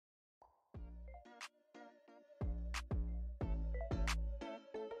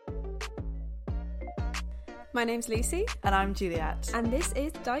My name's Lucy. And I'm Juliet. And this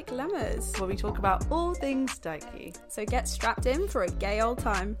is Dyke Lemmers, where we talk about all things dykey. So get strapped in for a gay old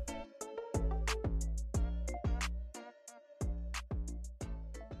time.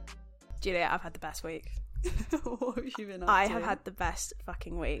 Juliet, I've had the best week. What have you been up to? I have had the best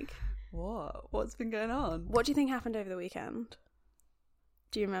fucking week. What? What's been going on? What do you think happened over the weekend?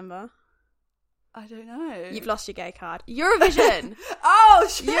 Do you remember? I don't know. You've lost your gay card. Eurovision! Oh,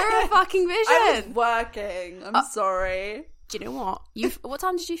 shit! You're a fucking vision! I was working. I'm sorry. Do you know what? What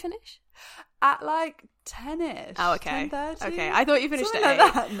time did you finish? At like 10ish. Oh, okay. 10:30? Okay, I thought you finished Something at 8.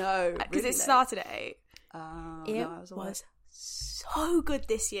 like that. No. Because really it started at 8. It was so good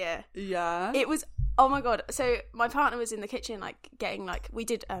this year. Yeah. It was, oh my god. So my partner was in the kitchen like getting like, we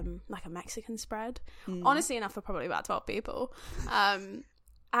did like a Mexican spread. Honestly enough for probably about 12 people.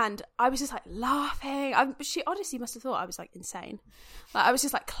 And I was just like laughing. She honestly must have thought I was like insane. Like I was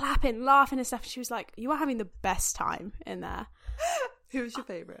just like clapping, laughing and stuff. She was like, "You are having the best time in there." Who was your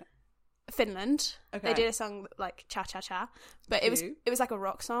favourite? Finland. Okay. They did a song like Cha Cha Cha, but it was like a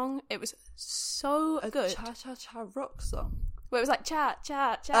rock song. It was so good. Cha Cha Cha rock song. Where it was like cha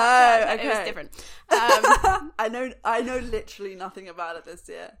cha cha. Oh, cha. okay. It was different. I know literally nothing about it this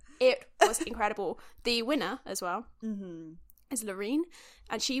year. It was incredible. The winner as well is Loreen,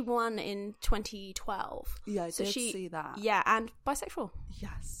 and she won in 2012. Yeah, I did see that. Yeah, and bisexual.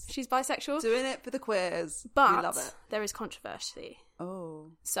 Yes, she's bisexual. Doing it for the queers. But we love it. There is controversy.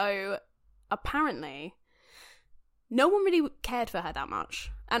 Oh, so apparently no one really cared for her that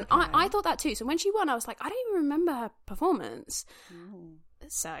much, and okay. I thought that too. So when she won, I was like, I don't even remember her performance.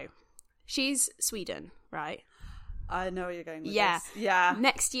 So she's Sweden, right? I know where you're going with this. Yeah.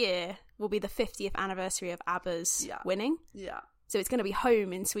 Next year will be the 50th anniversary of ABBA's winning. Yeah. So it's going to be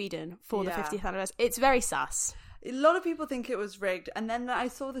home in Sweden for the 50th anniversary. It's very sus. A lot of people think it was rigged, and then I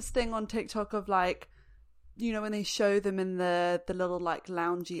saw this thing on TikTok of like, you know, when they show them in the little like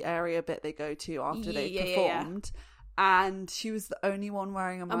loungy area bit they go to after they performed, and she was the only one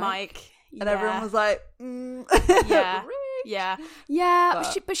wearing a mic. And everyone was like, yeah. rigged. Yeah,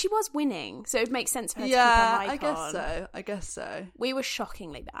 but she was winning, so it would make sense for her to keep her mic on. I guess so. We were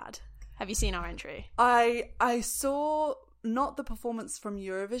shockingly bad. Have you seen our entry? I saw not the performance from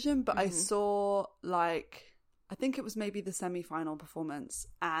Eurovision, but I saw like, I think it was maybe the semi-final performance,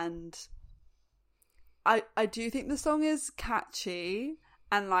 and I do think the song is catchy,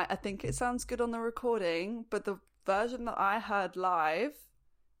 and like I think it sounds good on the recording, but the version that I heard live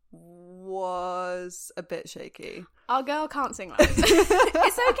was a bit shaky. Our girl can't sing like this.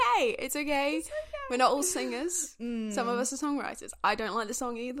 It's okay. We're not all singers. Some of us are songwriters. I don't like the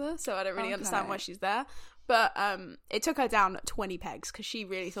song either, so I don't really understand why she's there. But it took her down 20 pegs because she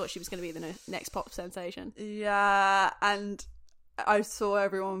really thought she was going to be the next pop sensation. Yeah, and I saw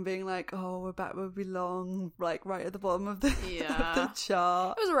everyone being like, "Oh, we're back where we belong," like right at the bottom of the, of the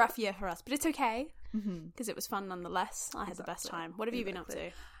chart. It was a rough year for us, but it's okay because it was fun nonetheless. I had the best time. What have you been up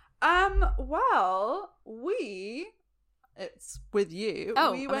to? Well, it's with you.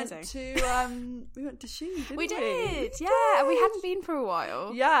 Oh, we amazing. went to She, didn't we? We did, yeah. We hadn't been for a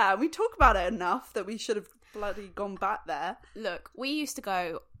while. Yeah, we talk about it enough that we should have bloody gone back there. Look, we used to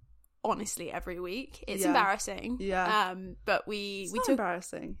go honestly every week. It's embarrassing. Yeah. But it's not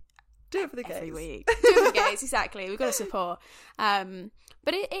embarrassing. Do it for the gays. Every week. Do it for the gays, exactly. We've got to support.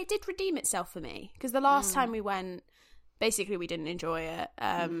 But it did redeem itself for me because the last time we went, basically we didn't enjoy it.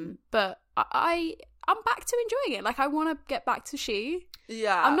 But I'm back to enjoying it. Like, I want to get back to She.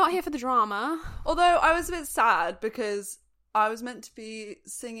 Yeah. I'm not here for the drama. Although I was a bit sad because I was meant to be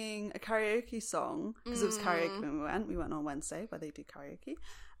singing a karaoke song because it was karaoke when we went. We went on Wednesday where they do karaoke.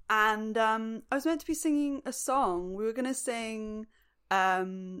 And I was meant to be singing a song. We were going to sing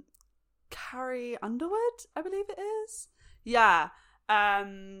Carrie Underwood, I believe it is. Yeah.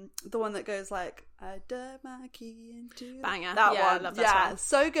 The one that goes like, I dug my key into... Banger. That yeah, one. I love that song.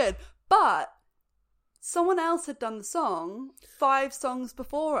 So good. But someone else had done the song 5 songs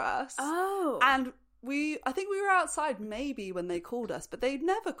before us. Oh. And I think we were outside maybe when they called us, but they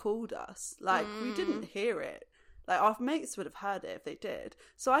never called us. Like, we didn't hear it. Like, our mates would have heard it if they did.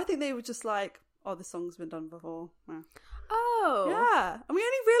 So I think they were just like, oh, this song's been done before. Yeah. Oh. Yeah. And we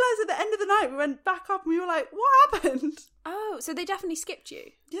only realised at the end of the night, we went back up and we were like, what happened? Oh, so they definitely skipped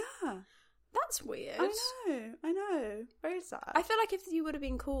you. Yeah. That's weird. I know. Very sad. I feel like if you would have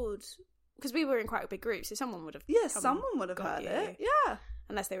been called, because we were in quite a big group, so someone would have someone would have heard it. Yeah.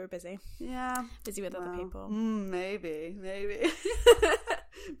 Unless they were busy. Yeah. Busy with other people. Maybe.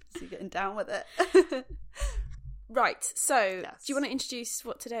 Busy getting down with it. Right, so do you want to introduce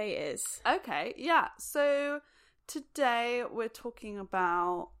what today is? Okay, yeah. So today we're talking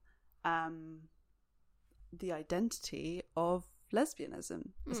about the identity of lesbianism,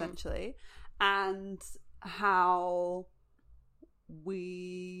 essentially, and how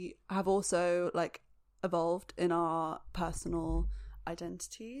we have also like evolved in our personal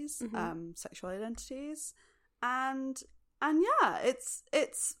identities, sexual identities, and yeah,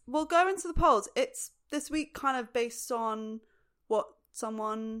 it's we'll go into the polls. It's this week kind of based on what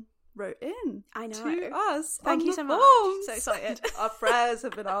someone wrote in I know. to us. Thank you so much. So excited. Our prayers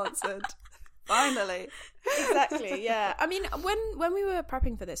have been answered. Finally. Exactly, yeah. I mean, when we were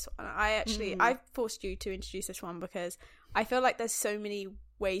prepping for this one, I forced you to introduce this one because I feel like there's so many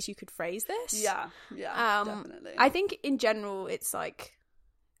ways you could phrase this. Yeah, definitely. I think in general it's like,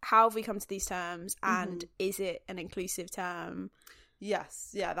 how have we come to these terms, and is it an inclusive term?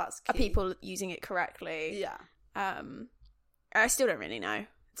 Yes, yeah, that's key. Are people using it correctly? Yeah. I still don't really know,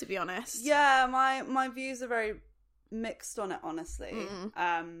 to be honest. Yeah, my views are very mixed on it, honestly.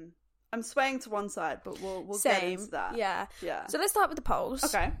 I'm swaying to one side, but we'll get into that. Yeah. So let's start with the polls.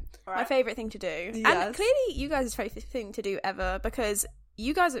 Okay. All right. My favourite thing to do. Yes. And clearly you guys' favourite thing to do ever, because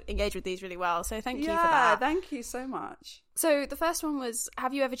you guys engage with these really well, so thank you for that. Yeah, thank you so much. So the first one was,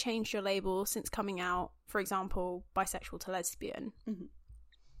 have you ever changed your label since coming out, for example, bisexual to lesbian?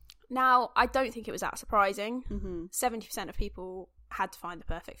 Now, I don't think it was that surprising. 70% of people had to find the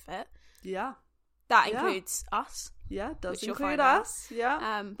perfect fit. Yeah. That includes us. Yeah, it does which include us.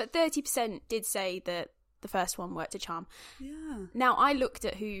 Yeah. But 30% did say that the first one worked a charm. Yeah. Now, I looked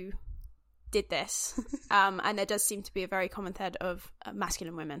at who did this, and there does seem to be a very common thread of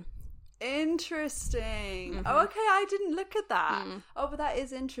masculine women. Interesting. Oh, okay, I didn't look at that. Oh, but that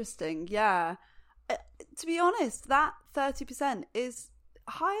is interesting. Yeah. To be honest, that 30% is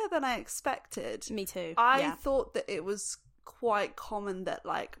higher than I expected. Me too. I thought that it was quite common that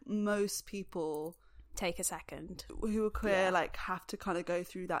like most people take a second who are queer like have to kind of go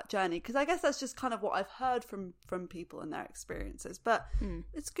through that journey, because I guess that's just kind of what I've heard from people and their experiences, but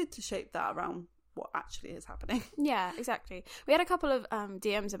it's good to shape that around what actually is happening. Yeah, exactly. We had a couple of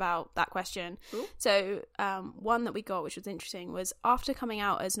DMs about that question. Ooh. So one that we got, which was interesting, was, after coming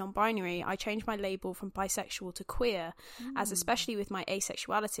out as non-binary, I changed my label from bisexual to queer, as especially with my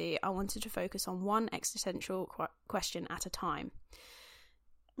asexuality, I wanted to focus on one existential question at a time.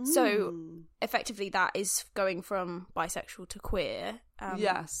 So effectively that is going from bisexual to queer.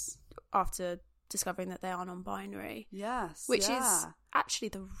 Yes. After discovering that they are non-binary. Yes. Which is actually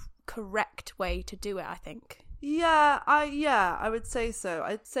the correct way to do it, I think. I would say so.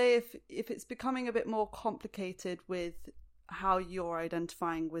 I'd say if it's becoming a bit more complicated with how you're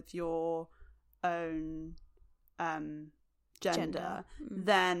identifying with your own gender,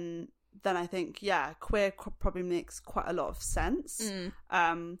 then I think queer probably makes quite a lot of sense.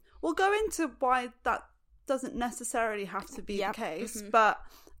 We'll go into why that doesn't necessarily have to be the case, but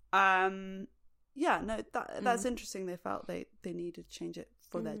that's interesting. They felt they needed to change it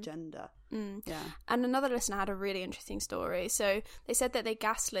for their gender. Yeah. And another listener had a really interesting story. So they said that they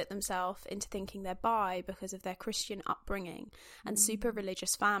gaslit themselves into thinking they're bi because of their Christian upbringing and super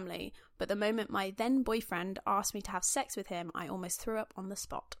religious family, but the moment my then boyfriend asked me to have sex with him, I almost threw up on the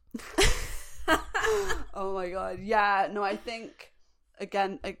spot. Oh my god. Yeah, no, I think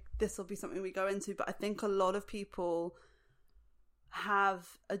again, this will be something we go into, but I think a lot of people have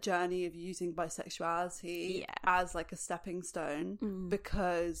a journey of using bisexuality as like a stepping stone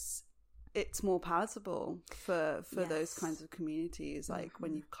because it's more palatable for those kinds of communities, like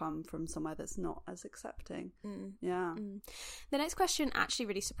when you come from somewhere that's not as accepting. The next question actually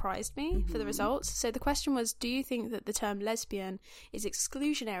really surprised me for the results. So the question was, do you think that the term lesbian is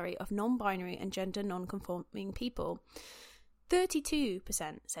exclusionary of non-binary and gender non-conforming people? 32%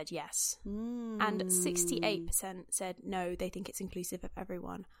 said yes, and 68% said no, they think it's inclusive of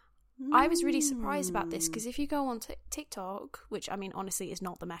everyone. I was really surprised about this, because if you go on TikTok, which I mean honestly is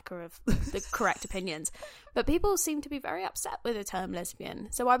not the mecca of the correct opinions, but people seem to be very upset with the term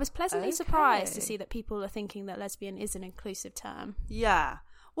lesbian. So I was pleasantly surprised to see that people are thinking that lesbian is an inclusive term. Yeah.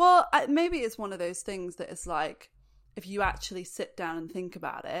 Well, maybe it's one of those things that it's like, if you actually sit down and think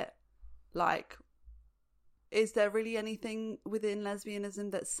about it, like, is there really anything within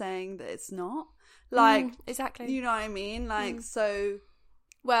lesbianism that's saying that it's not? Like, exactly. You know what I mean? Like, so...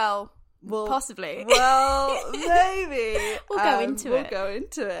 Well, possibly. Well, maybe. We'll go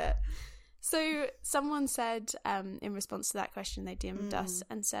into it. So someone said, in response to that question, they DM'd us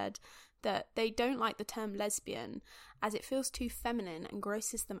and said that they don't like the term lesbian as it feels too feminine and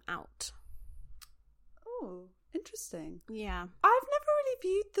grosses them out. Oh, interesting. Yeah. I've never really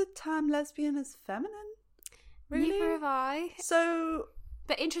viewed the term lesbian as feminine. Really? Neither have I. So...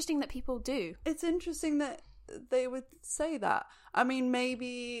 But interesting that people do. It's interesting that they would say that. I mean,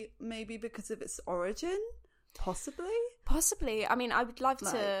 maybe because of its origin. Possibly. I mean, I would love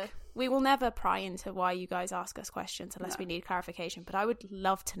to. We will never pry into why you guys ask us questions unless we need clarification, but I would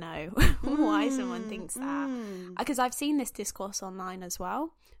love to know why someone thinks that. Because I've seen this discourse online as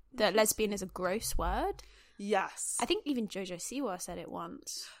well, that lesbian is a gross word. Yes. I think even Jojo Siwa said it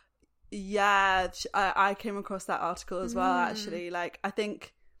once. Yeah, I came across that article as well, actually. Like, I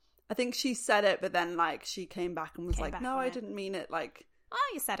think she said it, but then, like, she came back and was like, no, I didn't mean it, like...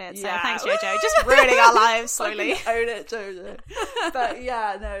 Oh, you said it, so thanks, Jojo. Just ruining our lives slowly. Own it, Jojo. But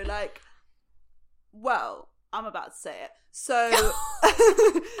yeah, no, like, well, I'm about to say it. So,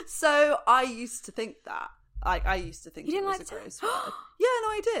 so I used to think that. Like, I used to think it was a gross word. Yeah, no,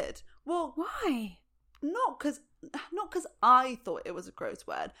 I did. Well, why? Not because I thought it was a gross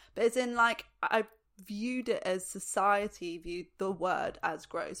word, but it's in, like, I viewed it as society viewed the word as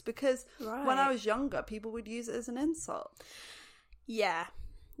gross, because when I was younger, people would use it as an insult. Yeah.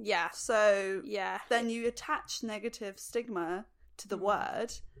 So then you attach negative stigma to the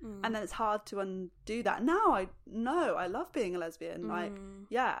word, and then it's hard to undo that. Now I love being a lesbian. Like,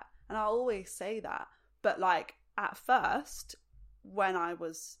 yeah, and I'll always say that. But, like, at first, when I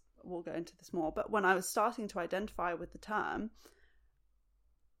was, we'll go into this more, but when I was starting to identify with the term,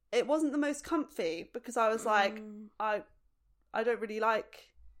 it wasn't the most comfy, because I was like, I don't really like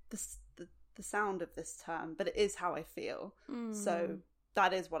the sound of this term, but it is how I feel. So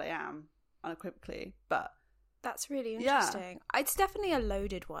that is what I am, unequivocally. But that's really interesting. It's definitely a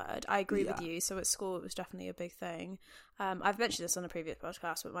loaded word. I agree with you. So at school, it was definitely a big thing. I've mentioned this on a previous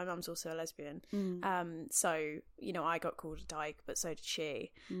podcast, but my mum's also a lesbian. So, you know, I got called a dyke, but so did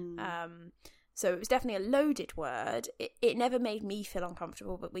she. So it was definitely a loaded word. It never made me feel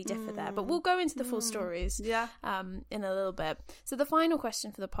uncomfortable, but we differ there. But we'll go into the full stories in a little bit. So the final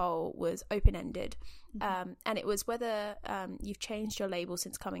question for the poll was open-ended. And it was whether you've changed your label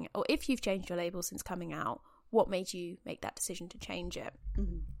since coming out, or if you've changed your label since coming out, what made you make that decision to change it?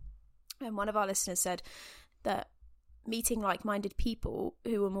 And one of our listeners said that meeting like-minded people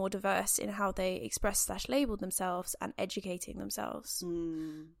who were more diverse in how they express/labeled themselves and educating themselves.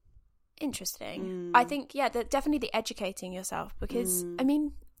 Interesting. I think, that definitely the educating yourself, because I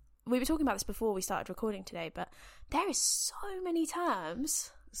mean, we were talking about this before we started recording today, but there is so many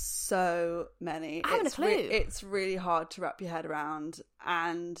terms. So many. I haven't a clue. It's really hard to wrap your head around.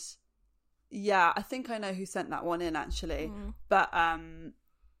 And yeah, I think I know who sent that one in, actually. But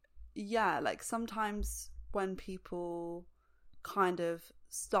like, sometimes when people kind of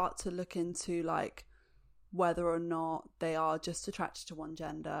start to look into, like, whether or not they are just attracted to one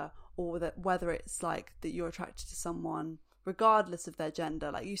gender, or that whether it's like that you're attracted to someone regardless of their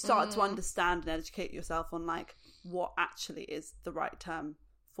gender, like, you start to understand and educate yourself on, like, what actually is the right term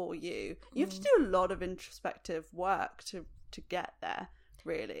for you. You have to do a lot of introspective work to get there,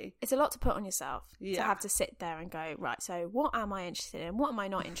 really. It's a lot to put on yourself to have to sit there and go, right, so what am I interested in, what am I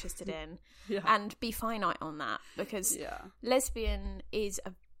not interested in, and be finite on that, because lesbian is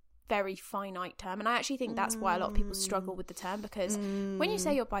a very finite term, and I actually think that's why a lot of people struggle with the term, because when you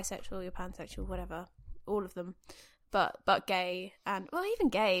say you're bisexual, you're pansexual, whatever, all of them, but gay, and well, even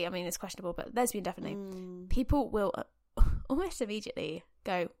gay, I mean, it's questionable, but lesbian definitely, people will almost immediately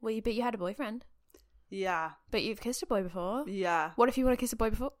go, well, but you had a boyfriend, but you've kissed a boy before, what if you want to kiss a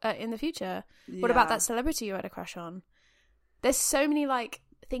boy before in the future? What about that celebrity you had a crush on? There's so many, like,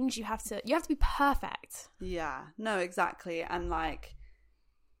 things you have to be perfect. No, exactly. And, like,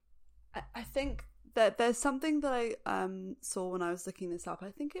 I think that there's something that I saw when I was looking this up. I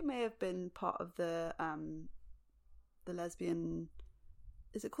think it may have been part of the lesbian,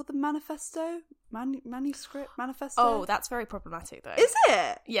 is it called the manifesto? Manuscript? Manifesto? Oh, that's very problematic, though. Is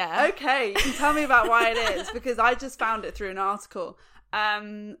it? Yeah. Okay, you can tell me about why it is, because I just found it through an article.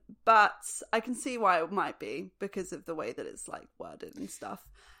 But I can see why it might be, because of the way that it's, like, worded and stuff.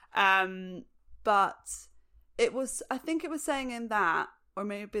 But it was, I think it was saying in that, or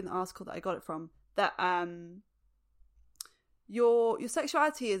maybe in the article that I got it from, that your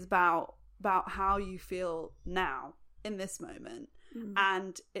sexuality is about how you feel now in this moment,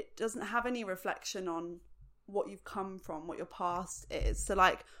 and it doesn't have any reflection on what you've come from, what your past is. So,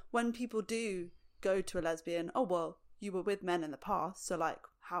 like, when people do go to a lesbian, oh, well, you were with men in the past, so, like,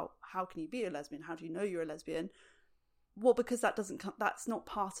 how can you be a lesbian? How do you know you're a lesbian? Well, because that doesn't come, that's not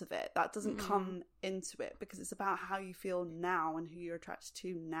part of it. That doesn't come into it, because it's about how you feel now and who you're attracted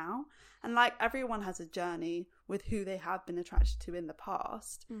to now. And, like, everyone has a journey with who they have been attracted to in the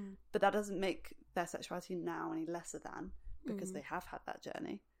past, but that doesn't make their sexuality now any lesser than, because they have had that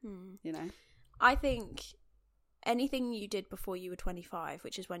journey, you know? I think anything you did before you were 25,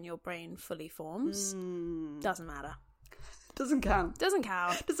 which is when your brain fully forms, doesn't matter. Doesn't count. Doesn't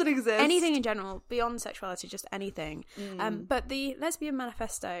count. Doesn't exist. Anything in general, beyond sexuality, just anything. But the Lesbian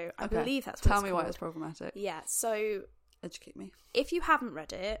Manifesto, I believe that's what Tell it's me called. why it's problematic. Yeah, so... Educate me. If you haven't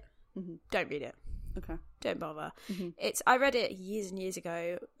read it, don't read it. Okay. Don't bother. I read it years and years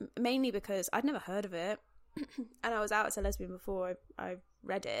ago, mainly because I'd never heard of it. And I was out as a lesbian before I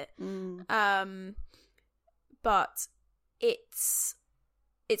read it. But it's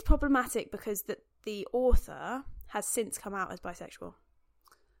problematic because the author has since come out as bisexual.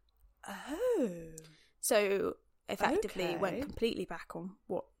 Oh. So effectively went completely back on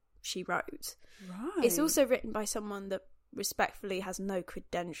what she wrote. Right. It's also written by someone that respectfully has no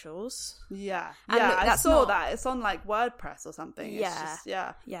credentials. Yeah. And yeah, look, I that's saw not... that. It's on like WordPress or something. Yeah. It's just,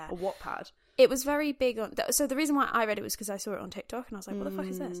 yeah. Or Wattpad. It was very big on... So the reason why I read it was because I saw it on TikTok and I was like, what the fuck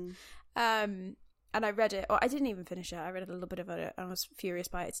is this? And I read it, or I didn't even finish it. I read a little bit of it and I was furious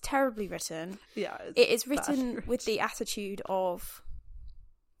by it. It's terribly written. Yeah. It is written with the attitude of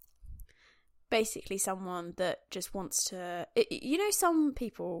basically someone that just wants to... some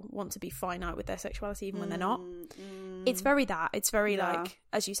people want to be finite with their sexuality even when they're not. It's very that. It's very like,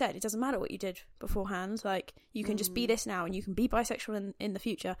 as you said, it doesn't matter what you did beforehand. Like, you can just be this now and you can be bisexual in the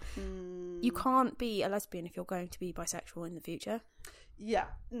future. You can't be a lesbian if you're going to be bisexual in the future. Yeah,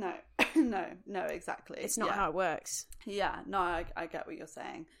 no, no, exactly. It's not how it works. Yeah, no, I get what you're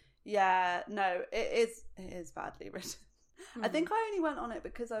saying. Yeah, no, it is badly written. I think I only went on it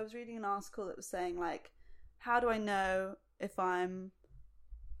because I was reading an article that was saying, like, how do I know if I'm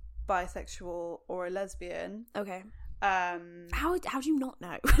bisexual or a lesbian? Okay. How do you not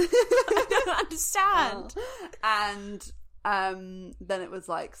know? I don't understand. And then it was,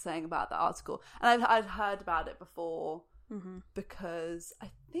 like, saying about the article. And I'd heard about it before. Because I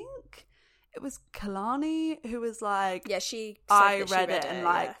think it was Kalani who was like, yeah, she said I read it and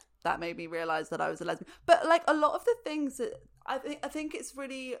like that made me realize that I was a lesbian. But like a lot of the things that I think it's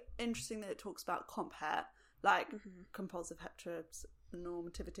really interesting that it talks about comp het, like compulsive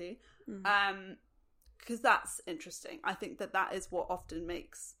heteronormativity, because that's interesting. I think that is what often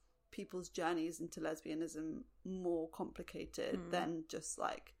makes people's journeys into lesbianism more complicated than just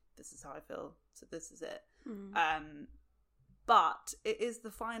like, this is how I feel, so this is it. But it is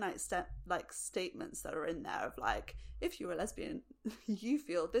the finite statements that are in there of like, if you're a lesbian, you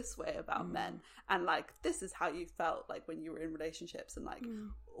feel this way about men, and like this is how you felt like when you were in relationships, and like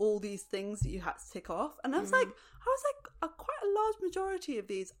all these things that you had to tick off. And I was like, quite a large majority of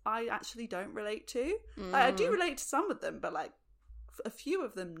these I actually don't relate to. Like, I do relate to some of them, but like a few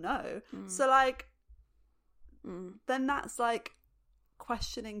of them no. So like, then that's like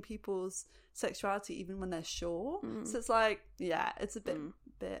questioning people's sexuality even when they're sure. So it's like, yeah, it's a bit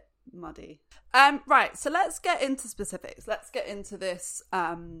muddy. Right, so let's get into specifics. Let's get into this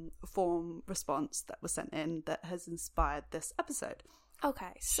form response that was sent in that has inspired this episode.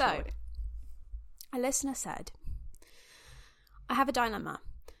 Okay, so a listener said, I have a dilemma.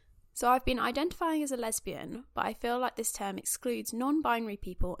 So I've been identifying as a lesbian, but I feel like this term excludes non-binary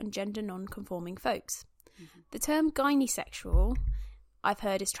people and gender non-conforming folks. The term gynesexual I've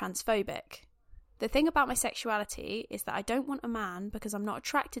heard is transphobic. The thing about my sexuality is that I don't want a man because I'm not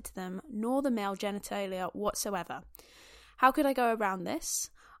attracted to them, nor the male genitalia whatsoever. How could I go around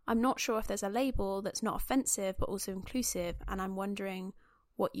this? I'm not sure if there's a label that's not offensive but also inclusive, and I'm wondering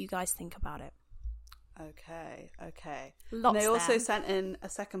what you guys think about it. Okay. Lots they also there. sent in a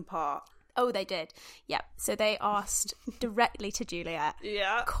second part. Oh, they did. Yeah. So they asked directly to Juliet.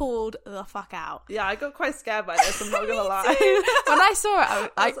 Yeah. Called the fuck out. Yeah, I got quite scared by this, I'm not going to lie. When I saw it, I was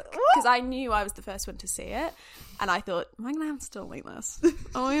like, what? Because I knew I was the first one to see it. And I thought, am I going to have to still like this?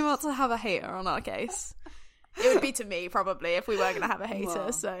 Are we about to have a hater on our case? It would be to me, probably, if we were going to have a hater.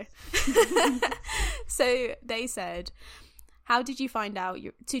 Well. So So they said, how did you find out,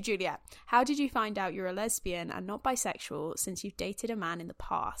 to Juliet, how did you find out you're a lesbian and not bisexual since you've dated a man in the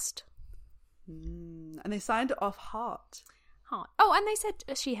past? And they signed it off heart. Oh, and they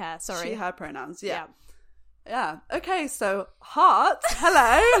said she, her, sorry. She, her pronouns, yeah. Okay, so heart,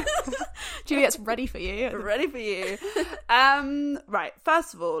 hello. Juliet's ready for you. Ready for you. Right,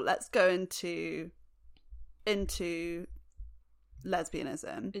 first of all, let's go into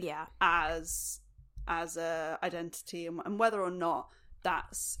lesbianism. Yeah. As a identity, and whether or not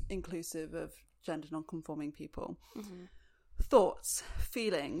that's inclusive of gender non-conforming people. Thoughts,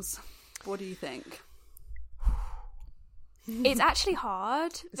 feelings, what do you think? It's actually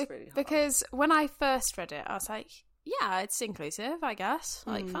hard. It's really hard. Because when I first read it, I was like, yeah, it's inclusive, I guess.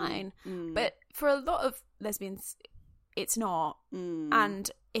 Like, fine. But for a lot of lesbians, it's not. And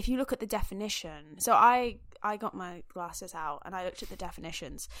if you look at the definition, so I I got my glasses out and I looked at the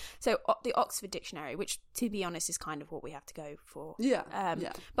definitions. So the Oxford Dictionary, which to be honest is kind of what we have to go for. Yeah.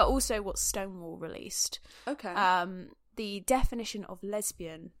 But also what Stonewall released. Okay. The definition of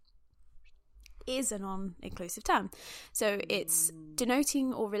lesbian is a non-inclusive term. So it's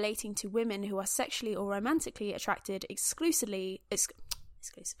denoting or relating to women who are sexually or romantically attracted exclusively to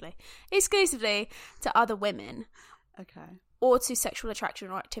other women. Okay. Or to sexual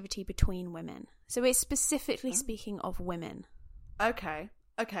attraction or activity between women. So it's specifically speaking of women. Okay.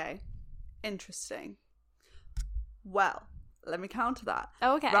 Interesting. Well, let me counter that.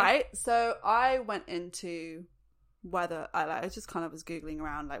 Oh, okay. Right? So I went into whether, I just kind of was Googling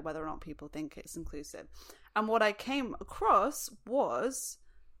around, like, whether or not people think it's inclusive. And what I came across was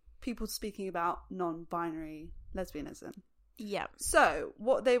people speaking about non-binary lesbianism. Yeah. So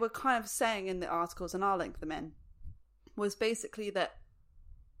what they were kind of saying in the articles, and I'll link them in, was basically that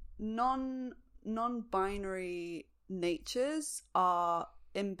non-binary natures are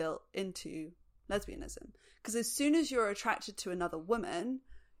inbuilt into lesbianism. Because as soon as you're attracted to another woman,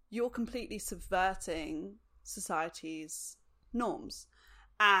 you're completely subverting society's norms.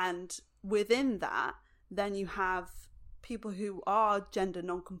 And within that, then you have people who are gender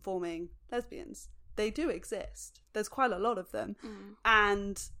non-conforming lesbians. They do exist. There's quite a lot of them.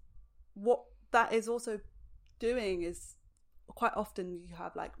 And what that is also doing is quite often you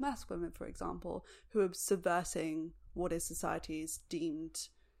have like masked women, for example, who are subverting what is society's deemed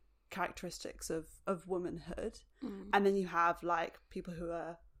characteristics of womanhood. And then you have like people who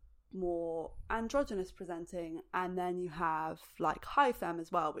are more androgynous presenting, and then you have like high femme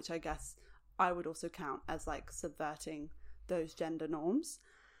as well, which I guess I would also count as like subverting those gender norms.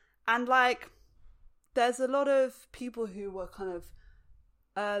 And like there's a lot of people who were kind of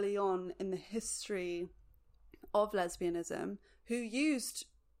early on in the history of lesbianism who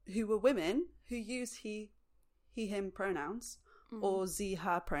were women who used he him pronouns or z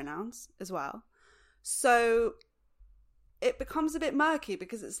her pronouns as well. So it becomes a bit murky,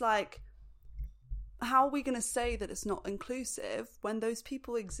 because it's like, how are we going to say that it's not inclusive when those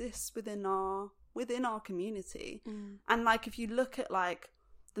people exist within our community? And like if you look at like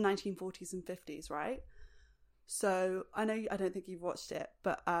the 1940s and 50s, right? So I don't think you've watched it,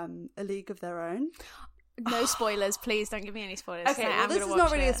 but A League of Their Own. No spoilers, please don't give me any spoilers. Okay, well, this is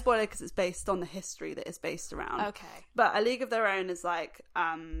not really a spoiler because it's based on the history that it's based around. Okay. But A League of Their Own is like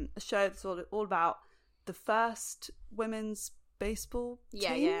a show that's all about the first women's baseball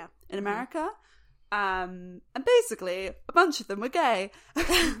team in America. And basically, a bunch of them were gay.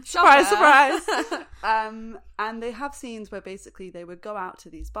 Surprise, surprise. And they have scenes where basically they would go out to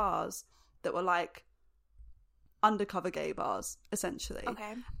these bars that were like undercover gay bars, essentially.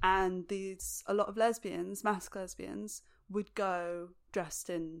 Okay. And a lot of lesbians, masked lesbians, would go dressed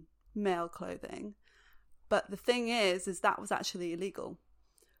in male clothing. But the thing is that was actually illegal.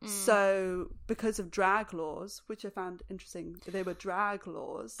 So because of drag laws, which I found interesting, they were drag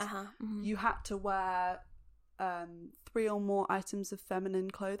laws, you had to wear 3 or more items of feminine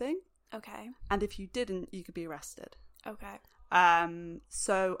clothing. Okay. And if you didn't, you could be arrested. Okay.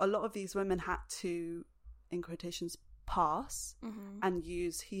 So a lot of these women had to, in quotations, pass and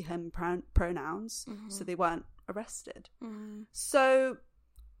use he him pronouns so they weren't arrested. So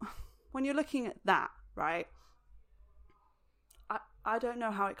when you're looking at that, right, I don't know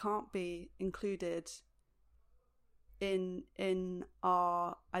how it can't be included in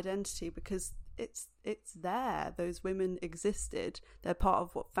our identity, because it's there. Those women existed. They're part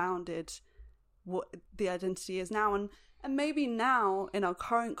of what founded what the identity is now. And maybe now in our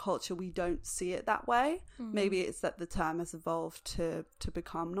current culture we don't see it that way. Maybe it's that the term has evolved to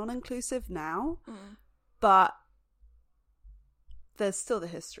become non-inclusive now. But there's still the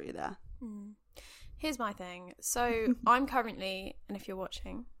history there. Here's my thing. So I'm currently, and if you're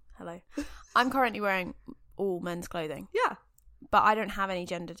watching, hello, I'm currently wearing all men's clothing. Yeah. But I don't have any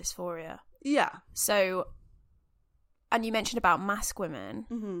gender dysphoria. Yeah. So, and you mentioned about masked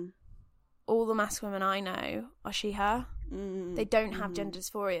women. All the masked women I know are she, her. They don't have gender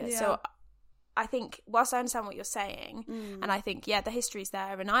dysphoria. Yeah. So I think, whilst I understand what you're saying, and I think, the history's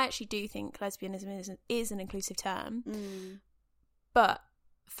there, and I actually do think lesbianism is an inclusive term. But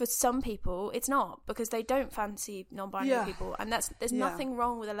for some people, it's not, because they don't fancy non-binary people, and there's nothing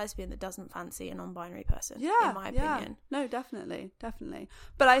wrong with a lesbian that doesn't fancy a non-binary person. In my opinion, no, definitely.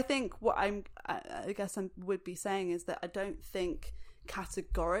 But I think what I guess I would be saying is that I don't think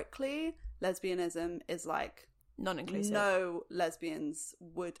categorically lesbianism is like non-inclusive. No lesbians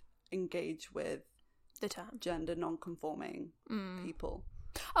would engage with the term gender non-conforming people.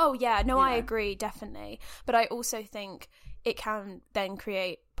 Oh yeah, no, I agree, definitely. But I also think it can then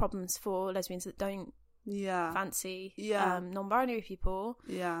create problems for lesbians that don't fancy non-binary people.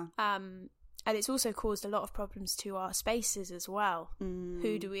 And it's also caused a lot of problems to our spaces as well.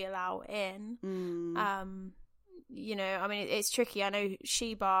 Who do we allow in? You know, I mean, it's tricky. I know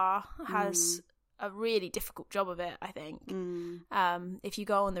She-Bar has a really difficult job of it, I think. If you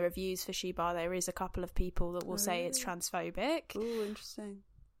go on the reviews for She-Bar, there is a couple of people that will say it's transphobic. Oh, interesting.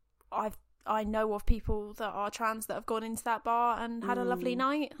 I know of people that are trans that have gone into that bar and had a lovely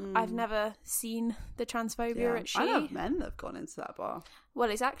night. I've never seen the transphobia at She. I know of men that have gone into that bar. Well,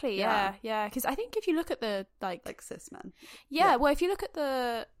 exactly, yeah. Because I think if you look at the, like cis men. Yeah, well, if you look at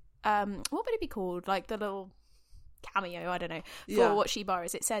the, what would it be called? Like the little cameo, I don't know, for what She-Bar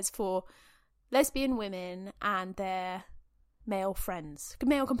is. It says for lesbian women and their male friends,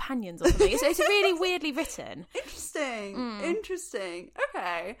 male companions or something. It's really weirdly written. Interesting.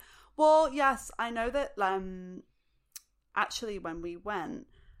 Okay. Well, yes, I know that actually when we went,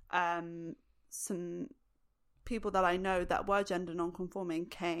 some people that I know that were gender non-conforming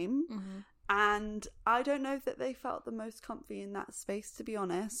came, and I don't know that they felt the most comfy in that space, to be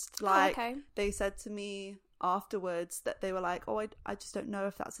honest. Like, they said to me afterwards that they were like, oh, I just don't know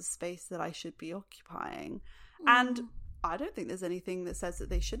if that's a space that I should be occupying. And I don't think there's anything that says that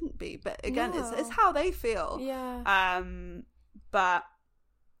they shouldn't be. But again, it's how they feel. Yeah. But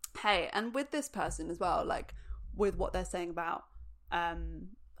hey, and with this person as well, like with what they're saying about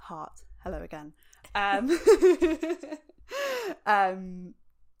heart, hello again.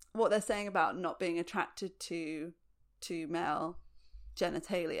 What they're saying about not being attracted to male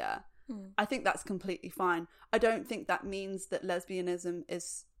genitalia, I think that's completely fine. I don't think that means that lesbianism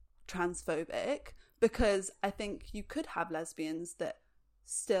is transphobic, because I think you could have lesbians that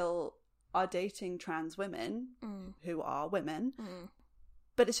still are dating trans women who are women.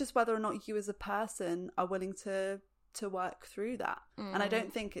 But it's just whether or not you as a person are willing to work through that. And I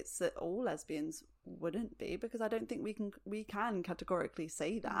don't think it's that all lesbians wouldn't be, because I don't think we can categorically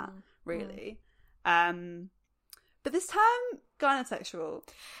say that, really. But this term, gynosexual,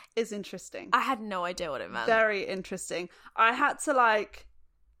 is interesting. I had no idea what it meant. Very interesting. I had to like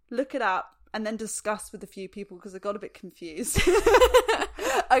look it up and then discuss with a few people because I got a bit confused.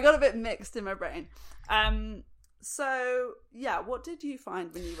 I got a bit mixed in my brain. So, yeah, what did you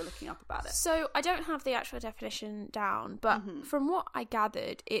find when you were looking up about it? So, I don't have the actual definition down, but from what I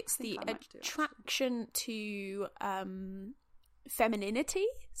gathered, it's the attraction to femininity.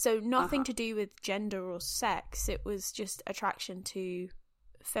 So, nothing to do with gender or sex. It was just attraction to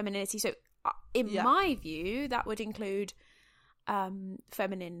femininity. So, in my view, that would include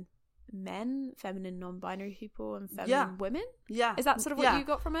feminine men, feminine non-binary people, and feminine women. Yeah. Is that sort of what you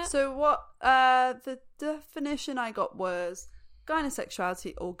got from it? So what the definition I got was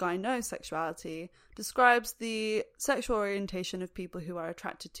gynosexuality or gynosexuality describes the sexual orientation of people who are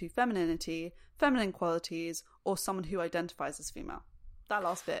attracted to femininity, feminine qualities, or someone who identifies as female. That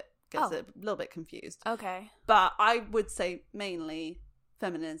last bit gets a little bit confused. Okay. But I would say mainly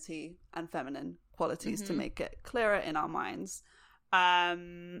femininity and feminine qualities to make it clearer in our minds.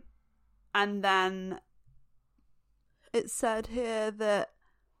 And then it said here that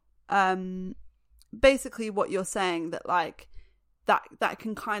basically what you're saying, that like that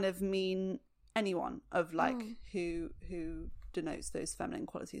can kind of mean anyone of like who denotes those feminine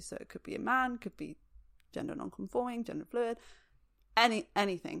qualities. So it could be a man, could be gender non-conforming, gender fluid,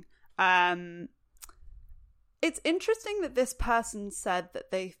 anything. It's interesting that this person said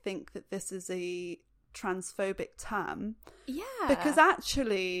that they think that this is a transphobic term. Yeah. Because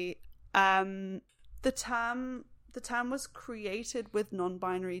actually the term was created with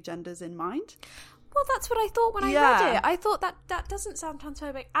non-binary genders in mind. Well, that's what I thought when I read it. I thought that doesn't sound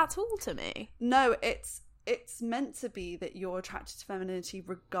transphobic at all to me. No, it's meant to be that you're attracted to femininity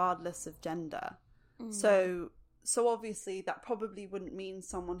regardless of gender. So obviously that probably wouldn't mean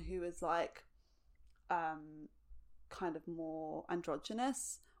someone who is like kind of more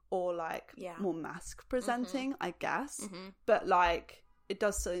androgynous or like more masc presenting, I guess. But like it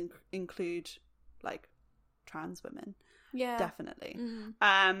does still include like trans women. Yeah. Definitely.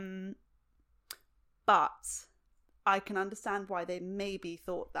 But I can understand why they maybe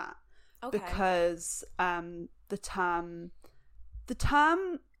thought that. Okay. Because the term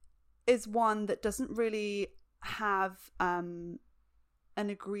is one that doesn't really have an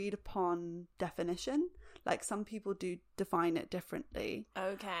agreed upon definition. Like some people do define it differently.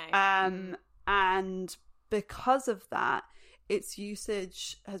 Okay. And because of that, its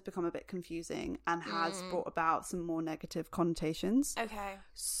usage has become a bit confusing and has brought about some more negative connotations. Okay.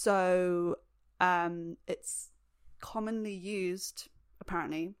 So it's commonly used,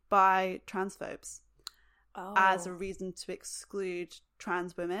 apparently, by transphobes as a reason to exclude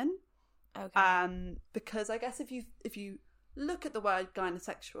trans women Okay. Because I guess if you look at the word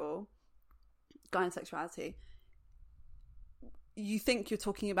gynosexuality, you think you're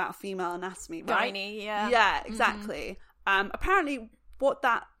talking about female anatomy, right? Gynae, yeah. Yeah, exactly. Apparently what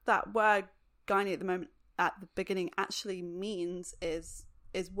that word gynae at the beginning actually means is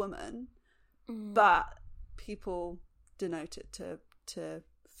woman, but people denote it to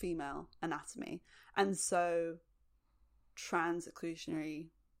female anatomy, and so trans exclusionary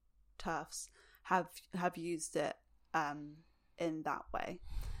TERFs have used it in that way.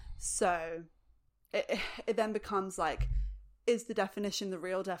 So it then becomes like, is the definition the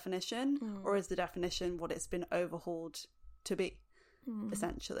real definition, or is the definition what it's been overhauled to be,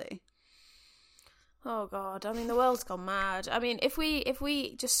 essentially? Oh God, I mean, the world's gone mad. I mean, if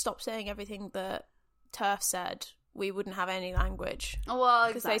we just stopped saying everything that TERF said, we wouldn't have any language. Oh, well,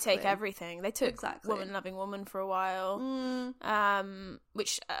 because they take everything. They took woman loving woman for a while,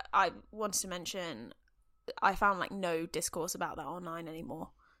 which I wanted to mention. I found like no discourse about that online anymore.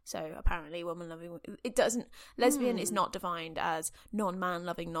 So apparently, woman loving, it doesn't. Lesbian is not defined as non-man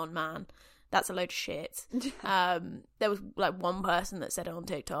loving non-man. That's a load of shit. There was like one person that said it on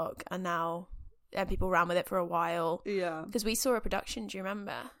TikTok, and people ran with it for a while. Yeah, because we saw a production. Do you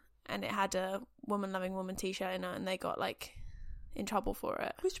remember? And it had a woman loving woman t-shirt in it, and they got like in trouble for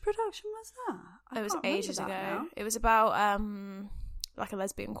it. Which production was that? It was ages ago. Now. It was about like a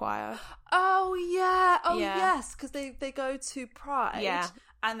lesbian choir. Oh yeah. Oh yeah. Yes, because they go to Pride. Yeah.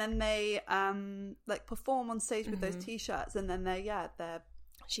 And then they like perform on stage with those t-shirts, and then they're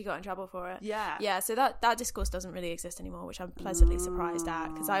she got in trouble for it. Yeah. Yeah, so that discourse doesn't really exist anymore, which I'm pleasantly surprised at,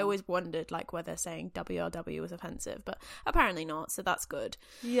 because I always wondered like whether saying WLW was offensive, but apparently not, so that's good.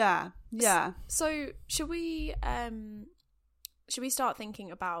 Yeah. Yeah. So should we start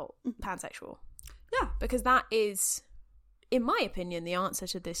thinking about pansexual? Yeah. Because that is, in my opinion, the answer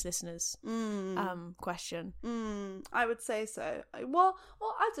to this listener's question. I would say so. Well,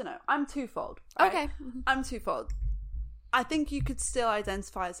 I don't know. I'm twofold. Right? Okay. I'm twofold. I think you could still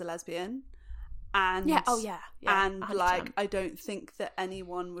identify as a lesbian, and and 100%. Like, I don't think that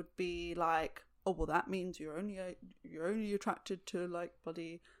anyone would be like, oh well, that means you're only attracted to like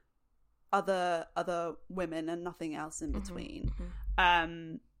bloody other women and nothing else in between.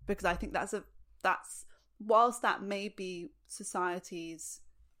 Because I think that's whilst that may be society's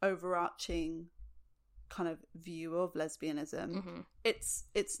overarching kind of view of lesbianism,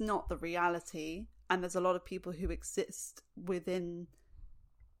 it's not the reality, and there's a lot of people who exist within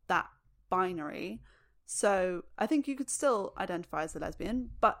that binary. So I think you could still identify as a lesbian,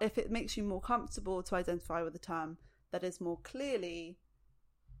 but if it makes you more comfortable to identify with a term that is more clearly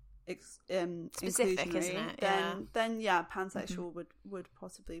specific, isn't it? Then pansexual would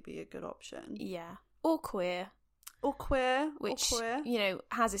possibly be a good option. Yeah. Or queer, which you know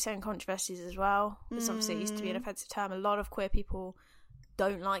has its own controversies as well. Because obviously it used to be an offensive term. A lot of queer people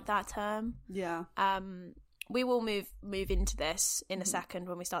don't like that term. Yeah. We will move into this in a second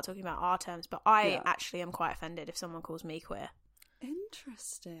when we start talking about our terms. But I actually am quite offended if someone calls me queer.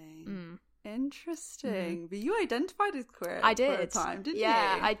 Interesting. But you identified as queer I did. for a time, didn't you?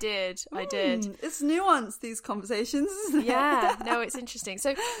 Yeah, I did. It's nuanced, these conversations, isn't it? Yeah, no, it's interesting.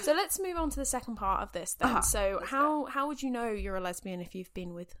 So let's move on to the second part of this then. So how would you know you're a lesbian if you've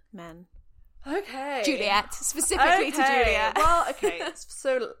been with men? Okay. Juliet, specifically to Juliet. Well, okay.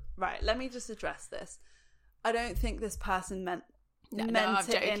 So, right, let me just address this. I don't think this person meant I'm it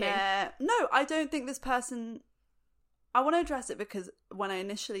joking. in a... No, I don't think this person... I want to address it because when I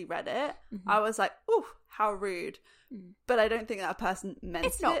initially read it, I was like, "Ooh, how rude!" But I don't think that person meant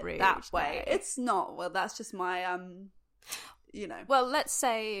it rude, that way. no. It's not. Well, that's just my, you know. Well, let's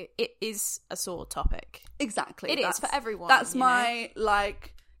say it is a sore topic. Exactly, it is for everyone. That's my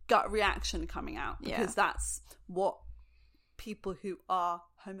like gut reaction coming out, because that's what people who are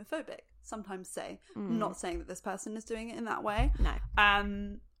homophobic sometimes say. I'm not saying that this person is doing it in that way. No.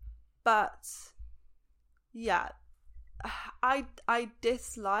 But yeah. I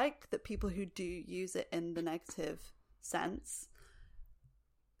dislike that people who do use it in the negative sense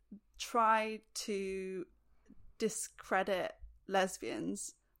try to discredit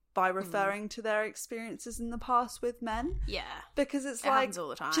lesbians by referring to their experiences in the past with men. Yeah. Because it happens all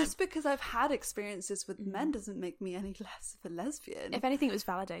the time. Just because I've had experiences with men doesn't make me any less of a lesbian. If anything, it was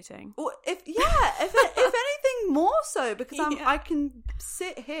validating. Or if anything more so, because I can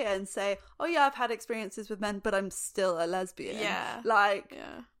sit here and say, oh yeah, I've had experiences with men, but I'm still a lesbian. Yeah. Like,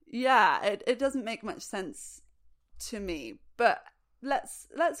 it doesn't make much sense to me. But let's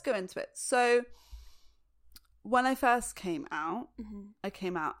go into it. So when I first came out, I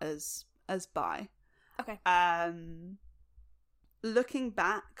came out as bi. Okay. Looking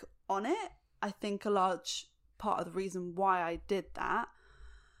back on it, I think a large part of the reason why I did that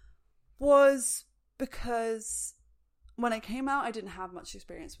was because when I came out, I didn't have much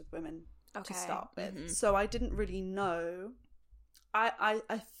experience with women to start with. So I didn't really know. I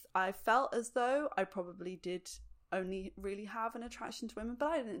felt as though I probably did only really have an attraction to women, but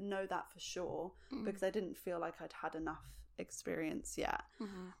I didn't know that for sure because I didn't feel like I'd had enough experience yet.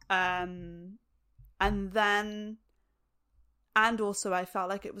 And also I felt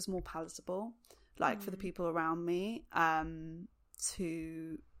like it was more palatable, like for the people around me,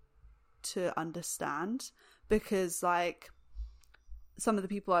 to understand, because like some of the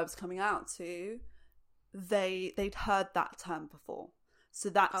people I was coming out to, they'd heard that term before, so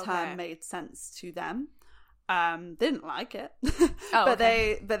that term made sense to them. They didn't like it, but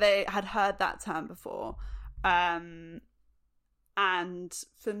they had heard that term before, and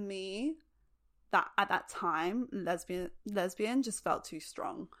for me, that at that time, lesbian just felt too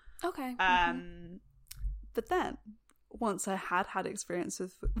strong. But then once I had experience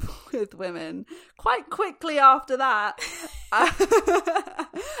with women, quite quickly after that, I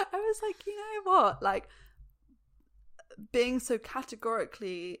was like, you know what? Like, being so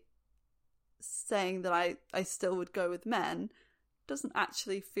categorically saying that I still would go with men doesn't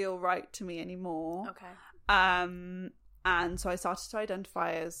actually feel right to me anymore. And so I started to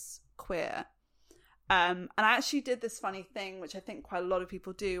identify as queer. And I actually did this funny thing, which I think quite a lot of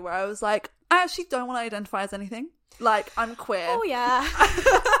people do, where I was like, I actually don't want to identify as anything. Like, I'm queer. Oh, yeah.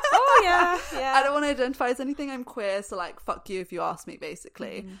 Oh, yeah. Yeah. I don't want to identify as anything. I'm queer. So, like, fuck you if you ask me,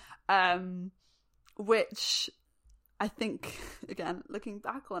 basically. Which I think, again, looking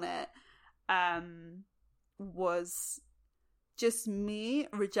back on it, was just me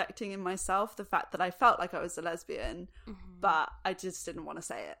rejecting in myself the fact that I felt like I was a lesbian, but I just didn't want to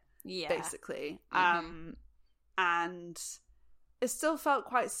say it. Yeah, basically. And it still felt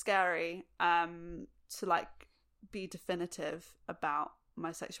quite scary to like be definitive about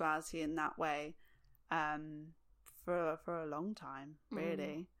my sexuality in that way for a long time,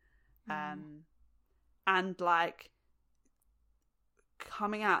 really. And like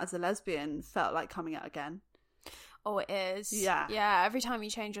coming out as a lesbian felt like coming out again. Oh, it is. Yeah. Every time you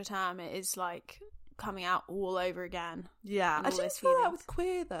change your term, it is like coming out all over again. Yeah, I didn't feel that with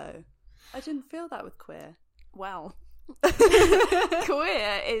queer though. I didn't feel that with queer. Well,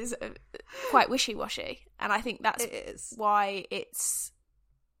 queer is quite wishy-washy, and I think that's why it's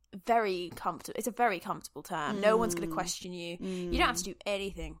very comfortable. It's a very comfortable term. No one's going to question you. You don't have to do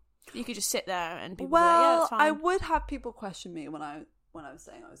anything. You could just sit there and people. Well, be like, yeah, that's fine. I would have people question me when I was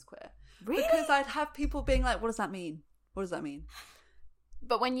saying I was queer. Really? Because I'd have people being like, "What does that mean? What does that mean?"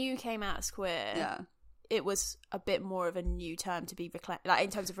 But when you came out as queer, it was a bit more of a new term to be like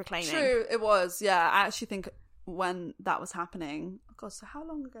in terms of reclaiming. True, it was. Yeah, I actually think when that was happening, oh God, so how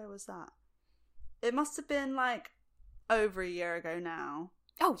long ago was that? It must have been like over a year ago now.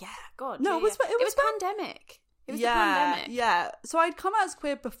 Oh yeah, God. No, it was pandemic. It was the pandemic. Yeah. So I'd come out as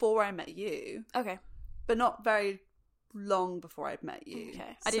queer before I met you. Okay. But not very long before I'd met you.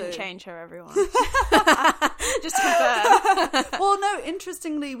 Okay. I didn't change her, everyone. Just to confirm. Well, no,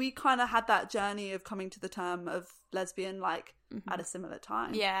 interestingly, we kind of had that journey of coming to the term of lesbian like at a similar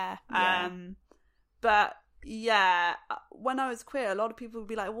time. Yeah. But yeah, when I was queer, a lot of people would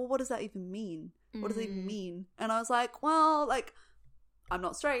be like, well, what does that even mean? What does it even mean? And I was like, well, like, I'm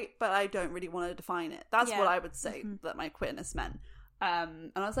not straight, but I don't really want to define it. That's what I would say that my queerness meant.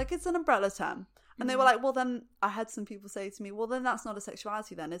 And I was like, it's an umbrella term. And they were like, well, then I had some people say to me, well, then that's not a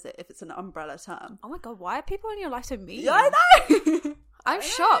sexuality then, is it? If it's an umbrella term. Oh my God, why are people in your life so mean? Yeah, I know. I'm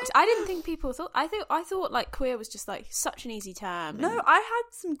shocked. I didn't think people thought, I thought like queer was just like such an easy term. No, I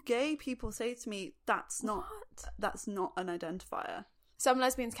had some gay people say to me, that's not an identifier. Some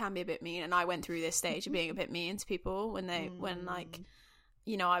lesbians can be a bit mean, and I went through this stage of being a bit mean to people when like,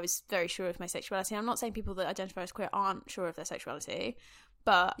 you know, I was very sure of my sexuality. I'm not saying people that identify as queer aren't sure of their sexuality,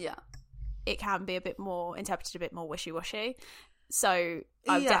 but it can be a bit more interpreted, a bit more wishy-washy. So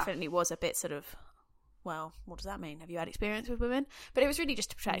I definitely was a bit sort of, well, what does that mean? Have you had experience with women? But it was really just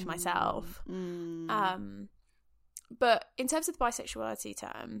to protect myself. But in terms of the bisexuality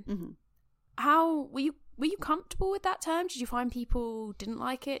term, how were you comfortable with that term? Did you find people didn't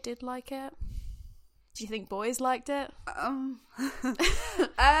like it, did like it? Do you think boys liked it?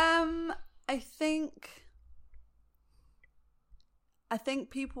 I think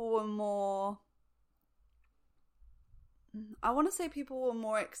people were more, I want to say people were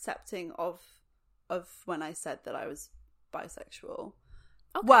more accepting of when I said that I was bisexual.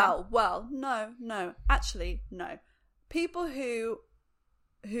 Okay. Well, no, actually, no. People who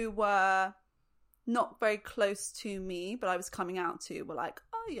were not very close to me, but I was coming out to, were like,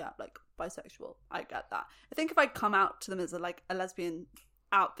 oh yeah, like bisexual, I get that. I think if I'd come out to them as a lesbian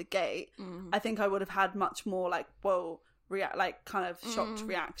out the gate, I think I would have had much more like, whoa, kind of shocked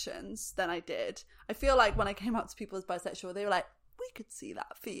reactions than I did. I feel like when I came out to people as bisexual, they were like, we could see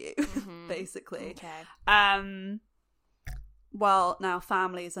that for you, basically. Okay. Well, now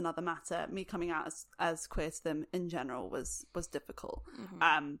family is another matter. Me coming out as queer to them in general was difficult.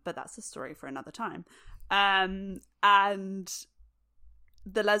 But that's a story for another time. And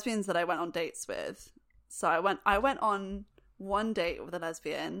the lesbians that I went on dates with, so I went on one date with a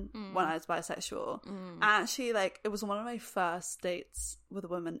lesbian when I was bisexual. And actually, like, it was one of my first dates with a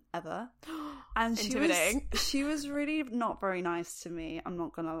woman ever. And she was really not very nice to me, I'm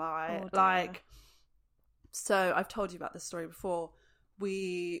not gonna lie. So I've told you about this story before.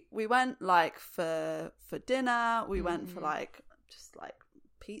 We went like for dinner. We went for like just like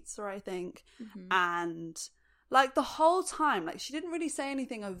pizza, I think. And like the whole time, like she didn't really say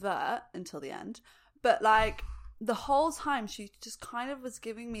anything overt until the end, but like the whole time she just kind of was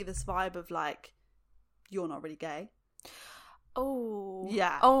giving me this vibe of like, you're not really gay. Oh.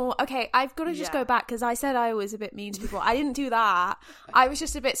 Yeah. Oh, okay. I've got to just go back because I said I was a bit mean to people. I didn't do that. I was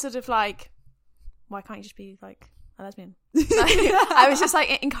just a bit sort of like, why can't you just be like a lesbian? I was just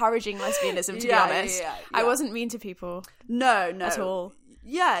like encouraging lesbianism, to be honest. Yeah. I wasn't mean to people. No. At all.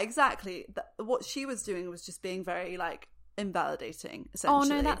 Yeah, exactly. What she was doing was just being very like invalidating,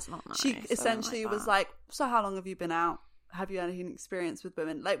 essentially. Oh no, that's not nice. She essentially was like, so how long have you been out? Have you had any experience with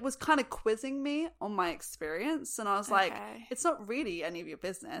women? Like, was kind of quizzing me on my experience. And I was like, it's not really any of your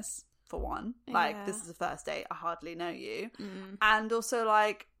business, for one. Like, this is the first date. I hardly know you. And also,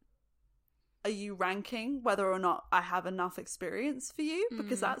 like, are you ranking whether or not I have enough experience for you?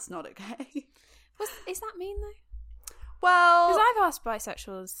 Because that's not okay. Is that mean, though? Well, because I've asked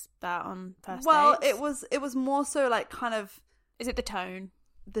bisexuals that on first dates. Well, it was more so like kind of... Is it the tone?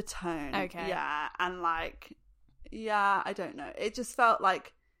 The tone. Okay. Yeah, and like... Yeah, I don't know. It just felt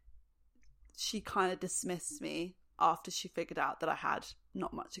like she kind of dismissed me after she figured out that I had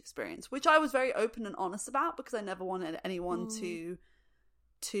not much experience, which I was very open and honest about because I never wanted anyone to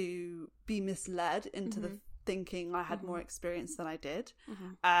be misled into the thinking I had more experience than I did.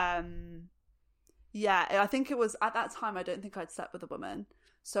 Yeah, I think it was at that time, I don't think I'd slept with a woman.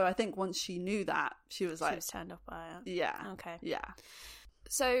 So I think once she knew that, she was like... She was turned off by it. Yeah. Okay. Yeah.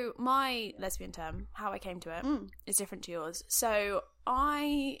 So my lesbian term, how I came to it, is different to yours. So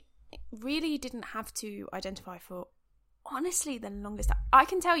I really didn't have to identify for, honestly, the longest time. I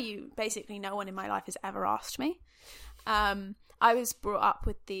can tell you, basically, no one in my life has ever asked me. I was brought up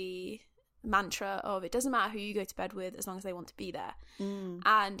with the mantra of it doesn't matter who you go to bed with as long as they want to be there.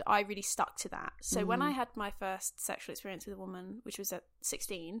 And I really stuck to that. So when I had my first sexual experience with a woman, which was at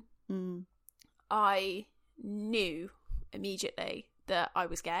 16, I knew immediately that I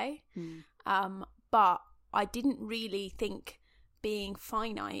was gay, but I didn't really think being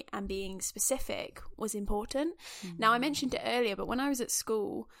finite and being specific was important. Now, I mentioned it earlier, but when I was at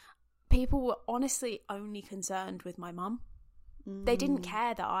school, people were honestly only concerned with my mum. They didn't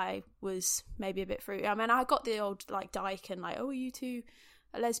care that I was maybe a bit fruity. I mean, I got the old like dyke and like, oh, are you two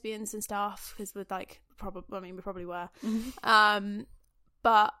are lesbians and stuff, because we're like, we probably were.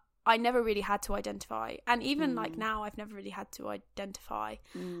 But I never really had to identify, and even like now I've never really had to identify.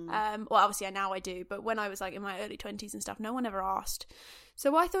 Well, obviously now I do, but when I was like in my early 20s and stuff, no one ever asked.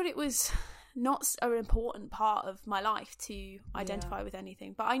 So I thought it was not an important part of my life to identify with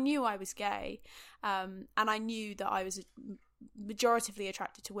anything, but I knew I was gay, and I knew that I was majoritively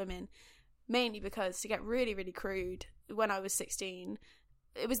attracted to women, mainly because, to get really, really crude, when I was 16,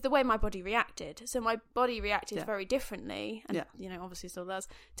 it was the way my body reacted. So my body reacted very differently, and you know, obviously still does,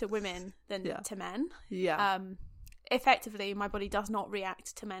 to women than to men. Effectively, my body does not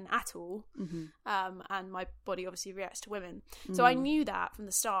react to men at all, and my body obviously reacts to women. So I knew that from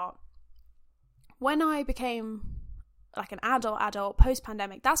the start. When I became like an adult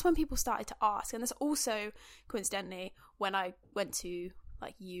post-pandemic, that's when people started to ask. And that's also, coincidentally, when I went to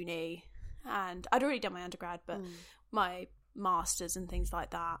like uni, and I'd already done my undergrad, but my masters and things like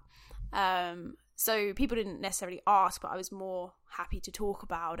that. So people didn't necessarily ask, but I was more happy to talk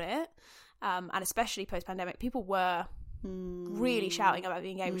about it. And especially post-pandemic, people were really shouting about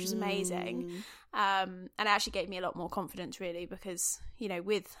being gay, which was amazing. And it actually gave me a lot more confidence, really, because, you know,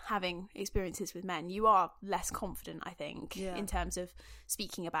 with having experiences with men, you are less confident, I think, in terms of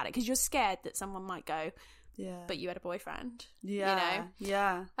speaking about it, because you're scared that someone might go, but you had a boyfriend, you know?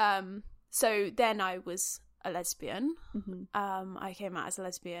 So then I was a lesbian. I came out as a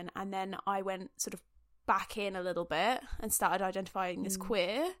lesbian, and then I went sort of back in a little bit and started identifying as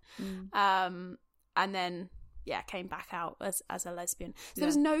queer. And then came back out as a lesbian. So there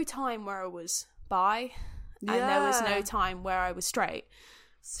was no time where I was bi, and there was no time where I was straight.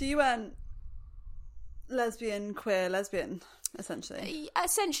 So you went lesbian, queer, lesbian, essentially.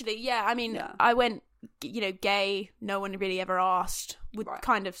 Essentially, yeah. I mean, I went, gay. No one really ever asked. Would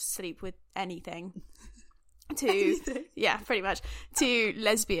kind of sleep with anything. To pretty much, to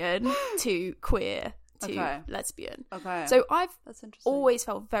lesbian, to queer, to lesbian. Okay. So that's always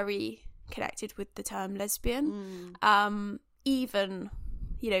felt very connected with the term lesbian. Even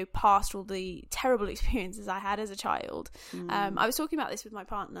past all the terrible experiences I had as a child. I was talking about this with my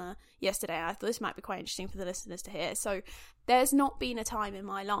partner yesterday, and I thought this might be quite interesting for the listeners to hear. So there's not been a time in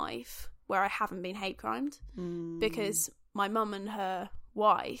my life where I haven't been hate crimed, because my mum and her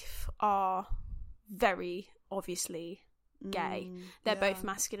wife are very obviously gay. They're both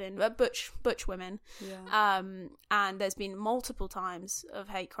masculine, butch women. And there's been multiple times of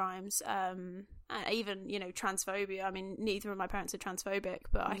hate crimes, and even transphobia. I mean, neither of my parents are transphobic,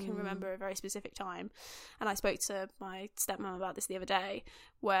 but I can remember a very specific time, and I spoke to my stepmom about this the other day,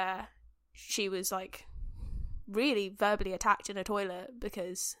 where she was like really verbally attacked in a toilet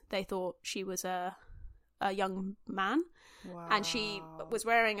because they thought she was a young man. And she was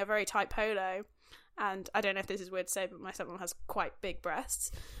wearing a very tight polo. And I don't know if this is weird to say, but my stepmom has quite big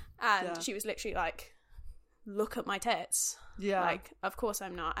breasts. And she was literally like, look at my tits. Yeah. Like, of course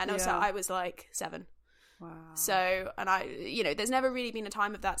I'm not. And also I was like 7. Wow. So, and there's never really been a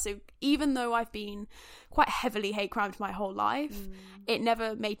time of that. So even though I've been quite heavily hate crimed my whole life, it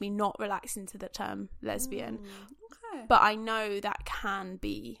never made me not relax into the term lesbian. Okay. But I know that can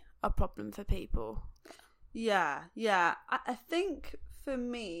be a problem for people. Yeah. I think for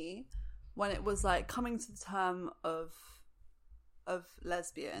me, when it was like coming to the term of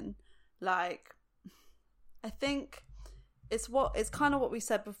lesbian, like, I think it's kind of what we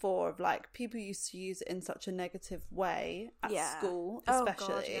said before, of like, people used to use it in such a negative way at school,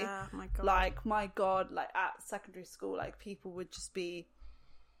 especially. Oh God, my God. Like, my God, like at secondary school, like people would just be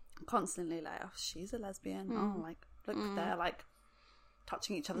constantly like, oh, she's a lesbian. Oh, like, look, they're like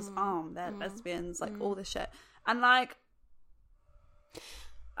touching each other's arm. They're lesbians, like all this shit. And like,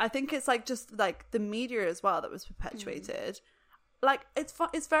 I think it's like just like the media as well that was perpetuated. Like,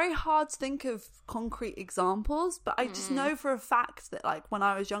 it's very hard to think of concrete examples, but I just know for a fact that like when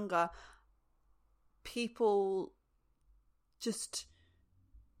I was younger, people just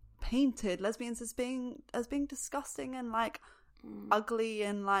painted lesbians as being disgusting and like ugly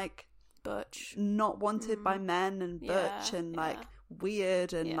and like butch, not wanted by men, and butch and like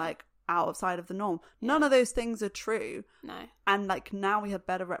weird and like outside of the norm. None of those things are true. No. And like now we have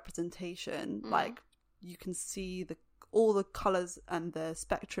better representation. Like, you can see all the colours and the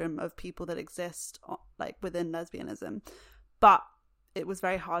spectrum of people that exist like within lesbianism, but it was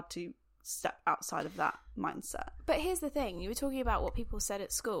very hard to step outside of that mindset. But here's the thing, you were talking about what people said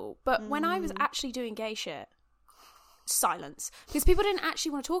at school, but when I was actually doing gay shit, silence, because people didn't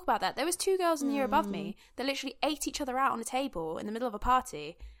actually want to talk about that. There was 2 girls in the year above me that literally ate each other out on a table in the middle of a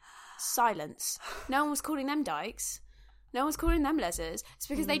party. Silence. No one was calling them dykes. No one's calling them lesers. It's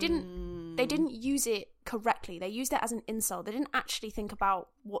because they didn't use it correctly. They used it as an insult. They didn't actually think about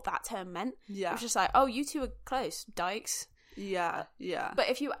what that term meant. Yeah. It was just like, oh, you two are close, dykes. Yeah. But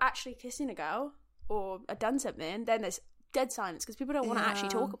if you were actually kissing a girl or done something, then there's dead silence because people don't want to actually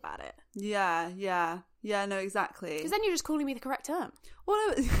talk about it. Yeah, no, exactly. Because then you're just calling me the correct term. Well,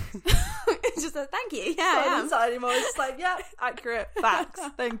 no, it's just a thank you. Yeah, I am. Not anymore. It's like, yeah, accurate facts.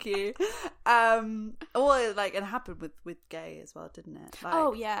 Thank you. Well, like, it happened with gay as well, didn't it? Like,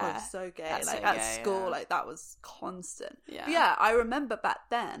 oh yeah, it was so gay. That's like so at gay, school, like that was constant. Yeah, but yeah. I remember back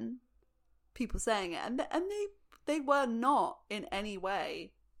then people saying it, and they were not in any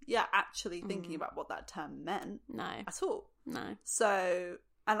way, actually thinking about what that term meant. No, at all. No. So.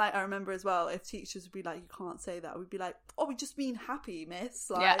 And like, I remember as well, if teachers would be like, you can't say that, we'd be like, oh, we just mean happy, miss.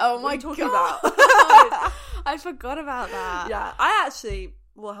 Like, yeah. Oh my God. About? I forgot about that. Yeah. I actually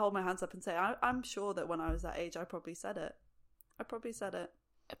will hold my hands up and say, I'm sure that when I was that age, I probably said it.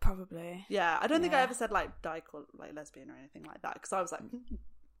 Probably. Yeah. I don't think I ever said like dyke or like lesbian or anything like that, because I was like,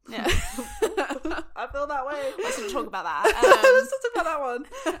 yeah. I feel that way. Let's not talk about that. Let's talk about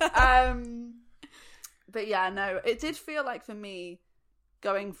that one. But yeah, no, it did feel like for me,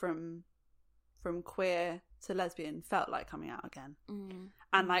 going from queer to lesbian felt like coming out again.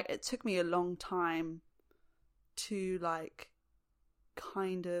 And like, it took me a long time to like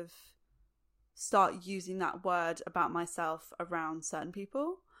kind of start using that word about myself around certain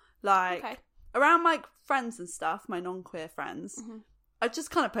people, like around my friends and stuff, my non-queer friends. I just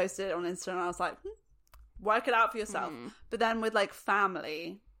kind of posted it on Instagram and I was like, work it out for yourself. But then with like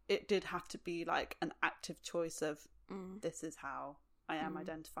family, it did have to be like an active choice of this is how I am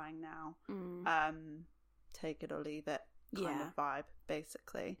identifying now. Take it or leave it kind of vibe,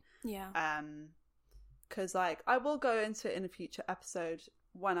 basically. Yeah. Because like I will go into it in a future episode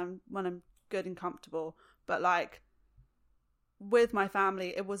when I'm good and comfortable, but like with my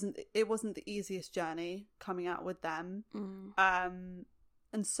family, it wasn't the easiest journey coming out with them.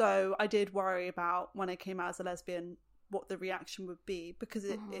 And so I did worry about when I came out as a lesbian what the reaction would be, because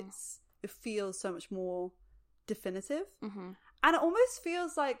it feels so much more definitive, and it almost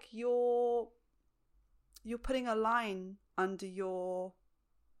feels like you're putting a line under your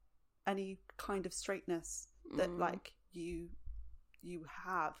any kind of straightness that like you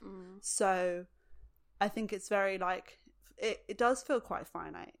have. So I think it's very like it does feel quite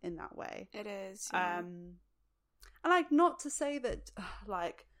finite in that way. It is. And like, not to say that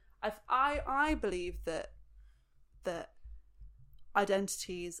like I believe that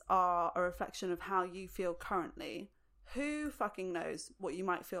identities are a reflection of how you feel currently. Who fucking knows what you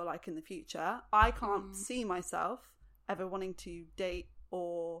might feel like in the future? I can't see myself ever wanting to date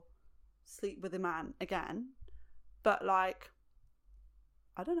or sleep with a man again, but like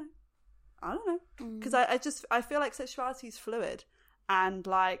I don't know because I feel like sexuality is fluid, and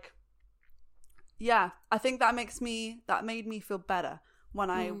like I think that made me feel better when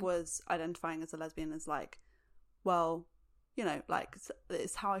I was identifying as a lesbian, as like, well, you know, like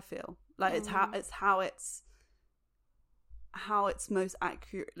it's how I feel, like it's how it's most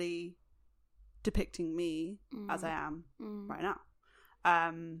accurately depicting me as I am right now.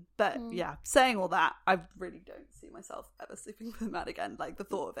 But saying all that, I really don't see myself ever sleeping with a man again. Like the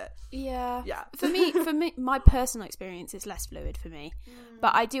thought of it. Yeah. For me, my personal experience is less fluid for me,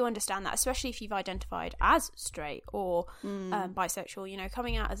 but I do understand that, especially if you've identified as straight or bisexual. You know,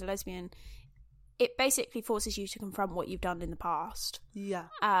 coming out as a lesbian, it basically forces you to confront what you've done in the past. Yeah.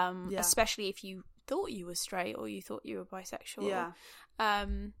 Especially if you thought you were straight or you thought you were bisexual. Yeah.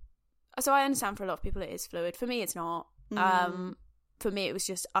 So I understand for a lot of people it is fluid. For me, it's not. For me, it was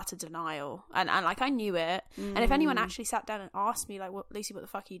just utter denial, and like I knew it. And if anyone actually sat down and asked me, like, Lucy, what the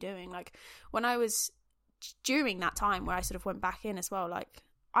fuck are you doing? Like, when I was during that time where I sort of went back in as well, like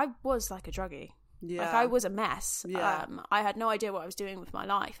I was like a druggie. Yeah. Like I was a mess. Yeah. I had no idea what I was doing with my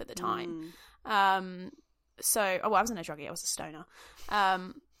life at the time. I wasn't a druggie, I was a stoner.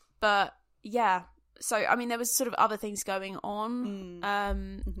 But yeah. So, I mean, there was sort of other things going on.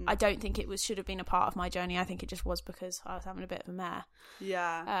 I don't think it should have been a part of my journey. I think it just was because I was having a bit of a mare.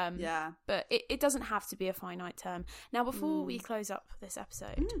 Yeah. But it doesn't have to be a finite term. Now, before we close up this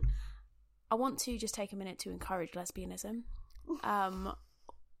episode, I want to just take a minute to encourage lesbianism.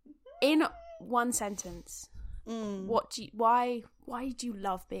 In one sentence, why do you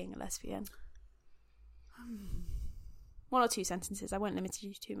love being a lesbian? One or two sentences. I won't limit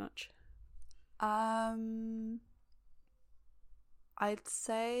you too much. I'd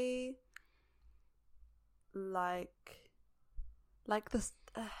say like this.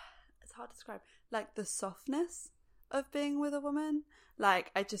 It's hard to describe. Like the softness of being with a woman.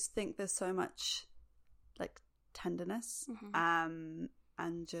 Like I just think there's so much like tenderness, and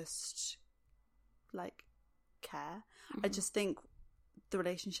just like care. I just think the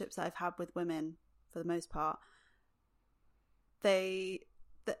relationships that I've had with women, for the most part, there's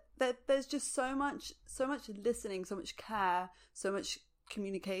just so much listening, so much care, so much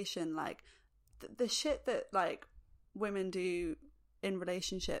communication. Like the shit that like women do in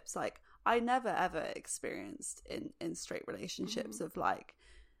relationships, like I never ever experienced in straight relationships. Of like,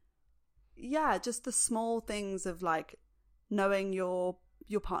 just the small things of like knowing your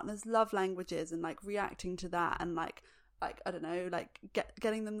partner's love languages and like reacting to that, and like I don't know, like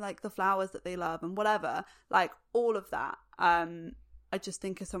getting them like the flowers that they love and whatever, like all of that. I just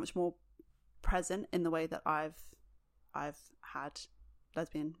think is so much more present in the way that I've had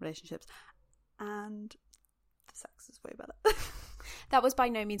lesbian relationships, and the sex is way better. That was by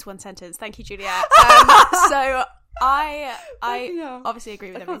no means one sentence. Thank you, Juliet. So I obviously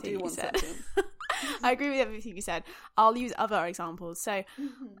agree with everything you said. I agree with everything you said. I'll use other examples. So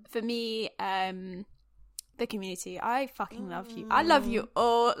for me, the community, I fucking love you. I love you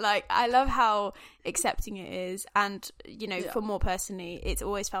all. Like I love how accepting it is, and you know, for more personally, it's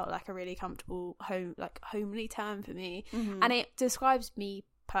always felt like a really comfortable homely term for me, and it describes me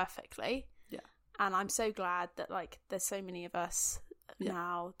perfectly. And I'm so glad that like there's so many of us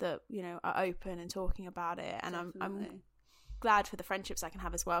now that, you know, are open and talking about it, and I'm glad for the friendships I can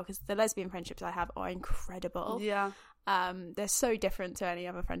have as well, because the lesbian friendships I have are incredible. They're so different to any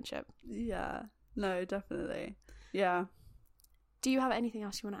other friendship. No, definitely. Do you have anything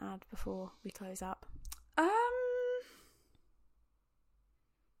else you want to add before we close up?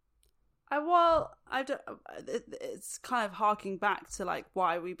 It's kind of harking back to like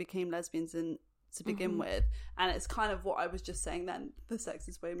why we became lesbians to begin with, and it's kind of what I was just saying then. The sex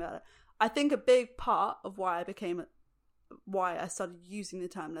is way better. I think a big part of why I started using the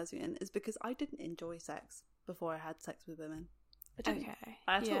term lesbian is because I didn't enjoy sex before I had sex with women. I didn't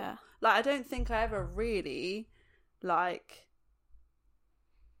at all. Like, I don't think I ever really like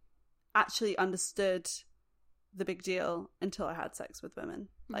actually understood the big deal until I had sex with women.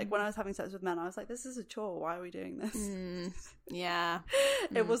 Like, when I was having sex with men, I was like, this is a chore. Why are we doing this?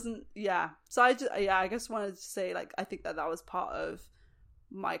 It wasn't. So I guess wanted to say, like, I think that was part of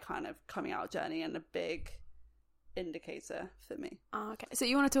my kind of coming out journey and a big indicator for me. Oh, okay. So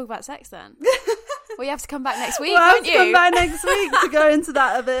you want to talk about sex then? Well, you have to come back next week, won't you? Come back next week to go into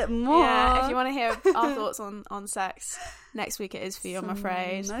that a bit more. Yeah, if you want to hear our thoughts on sex, next week it is for you, I'm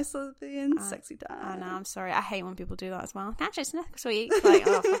afraid. Nice lesbian, sexy time. I know, I'm sorry. I hate when people do that as well. Actually, it's next week. Like,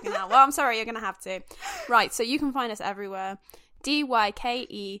 oh, fucking hell. Well, I'm sorry, you're going to have to. Right, so you can find us everywhere.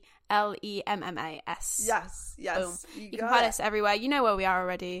 DYKELEMMAS. Yes. Boom. You can find us everywhere. You know where we are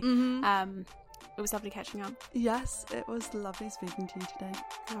already. It was lovely catching up. Yes, it was lovely speaking to you today.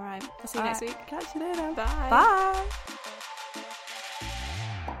 All right. I'll see you next week. Catch you later. Bye. Bye.